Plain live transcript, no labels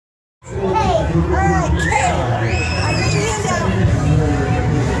Alright, Kate. I put your hand out.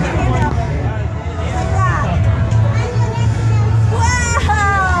 Like that.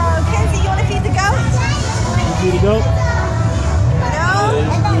 Wow! Kenzie, you want to feed the goat? You feed the goat? No? Yeah, you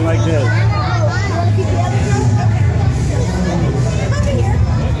should do it like that. You want to feed the other goat? Okay. Come over here.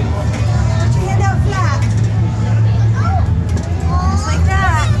 Put your hand out flat. Just like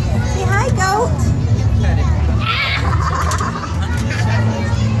that. Say hi, goat.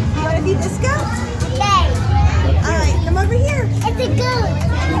 You want to feed this goat? Alright, come over here. It's a goat.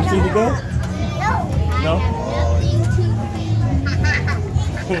 You feed the goat? No. No?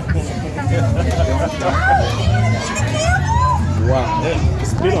 Wow, yeah,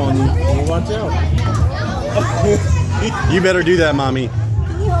 spit on you. You watch out. You better do that, Mommy. Can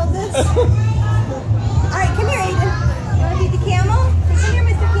you hold this? Alright, come here, Aiden. You want to feed the camel? Come here,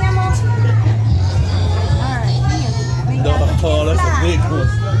 Mr. Camel. Alright, come here. Bring down the Oh, that's a flat. big one.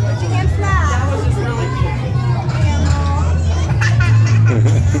 Put your hand flat.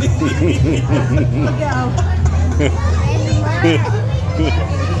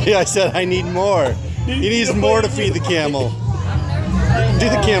 Yeah, I said I need more. He needs more to feed the camel. Do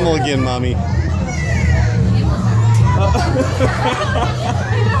the camel again, Mommy.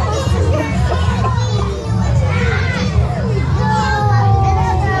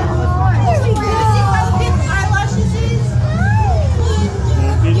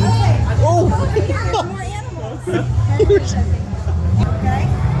 More animals. Okay.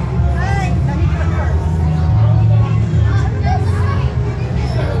 Alright, now you put first.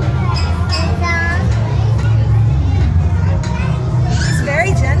 It's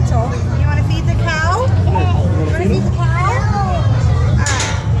very gentle. You want to feed the cow? You want to feed the cow?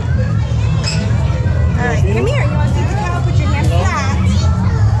 Alright, come here. You want to feed the cow? Put your hand flat.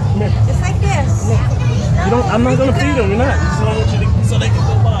 Just like this. You don't, I'm not going to feed them, you're not. I just don't want you to, so they can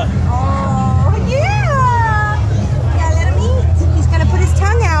go by. Oh, yeah. Yeah, let him eat. He's going to put his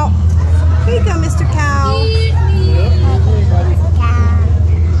tongue out. Here you go, Mr. Cow.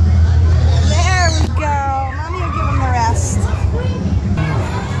 There we go. Mommy will give him the rest.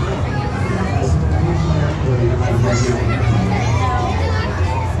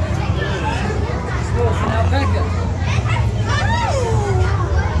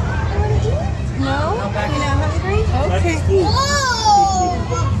 No? You're not hungry? Okay. Food.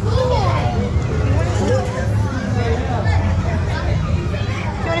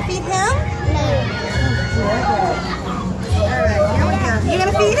 You want to feed him? Alright, here we go. You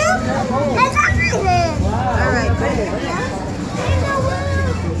going to feed him? Alright, put it in here.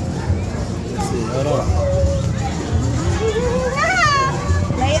 Hold on.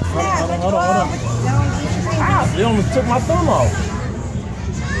 Lay it flat. Hold on. Don't eat your Ow, they almost took my thumb off.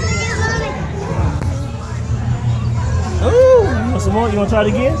 Ooh, you want some more? You want to try it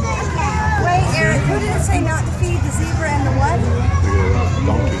again? Wait, Eric, who did it say not to feed the zebra and the what?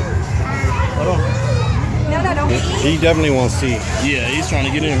 Donkey. Hold on. No, don't eat. He definitely wants to eat. Yeah, he's trying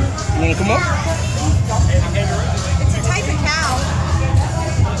to get in. You want to come up? It's a type of cow.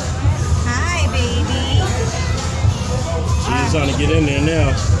 Hi, baby. She's trying to get in there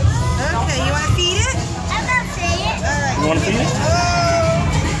now. Okay, you want to feed it? Alright. You want to feed it?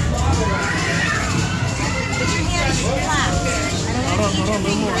 Put your hands flat. Hold on, a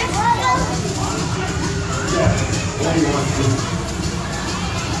little more.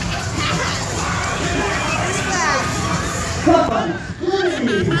 It's flat.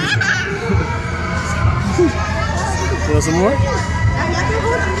 You want some more? I'm not gonna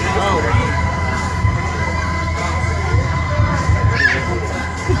hold it. Oh,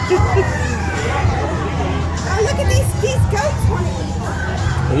 look at these goats want to eat.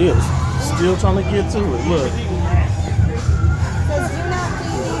 He is still trying to get to it. Look. Says do not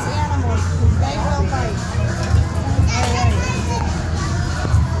feed these animals because they will bite. Alright.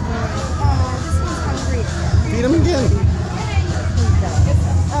 Oh, this one's hungry. Feed him again.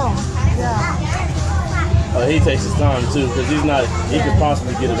 Oh, yeah. Oh, he takes his time too, because he's not. He could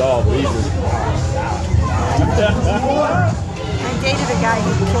possibly get it all, but he's just. I dated a guy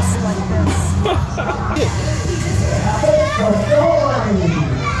who kissed like this.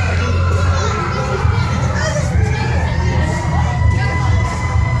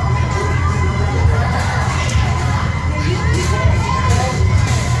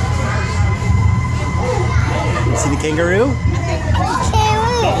 See the kangaroo?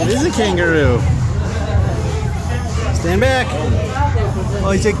 It is a kangaroo. Stand back.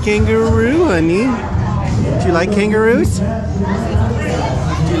 Oh, it's a kangaroo, honey. Do you like kangaroos? Do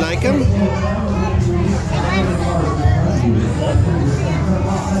you like them?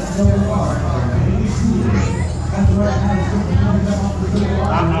 Well,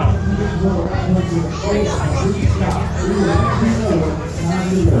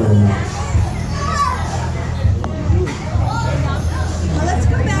 let's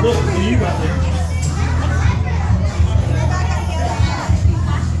go back Look, over you here. got there.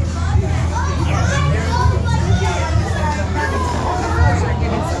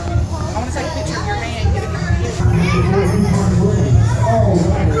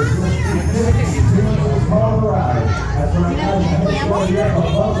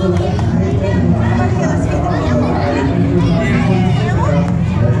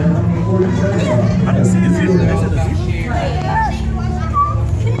 I didn't see the zebra. Is it a zebra?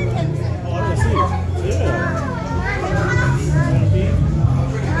 Oh, I didn't see it. Yeah.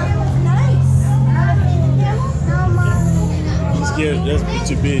 She's scared. That's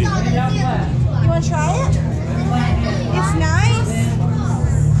too big. You want to try it? It's nice.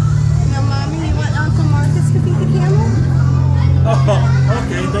 Now, Mommy, you want Uncle Marcus to feed the camel? Oh,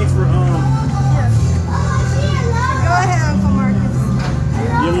 okay. Thanks for Go ahead, Uncle Marcus.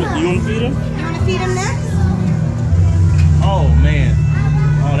 You want to feed him? You want to feed him next? Oh man.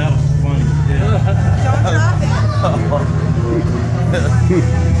 Oh, that was funny. Yeah. Don't drop it.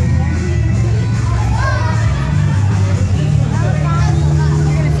 You're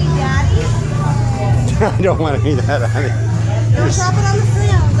going to feed Daddy? I don't want to eat that, honey. Don't drop it on the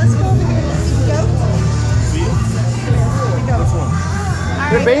ground. Let's go over here. Feed the goat. Feed him? Which one?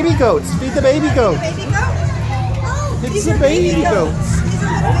 They're baby goats. Feed the baby goat. Baby goat? Oh, It's these the are baby goats. goats. These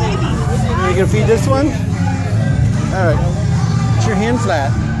are the babies. Are you gonna feed this one? All right. Put your hand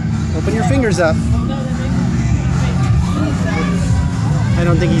flat. Open your fingers up. I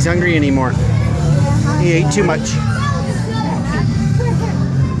don't think he's hungry anymore. He ate too much.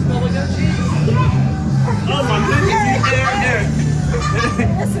 Oh my goodness, he's there.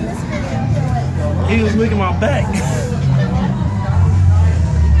 He was licking my back.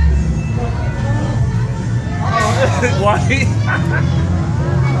 Why?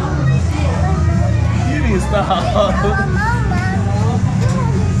 You need to stop.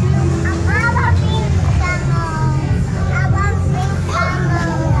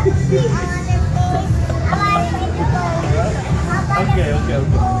 Okay.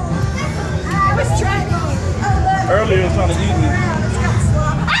 I was trying to. Oh, look. Earlier he was trying to eat me.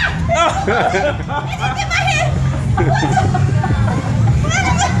 Get my hand.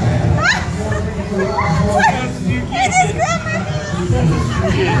 It just grabbed my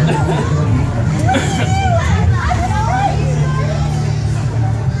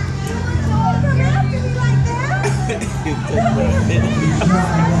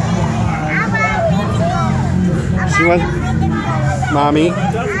She wants mommy.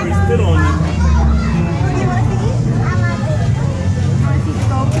 That's where he spit on you.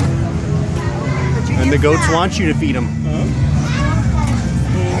 And the goats want you to feed them.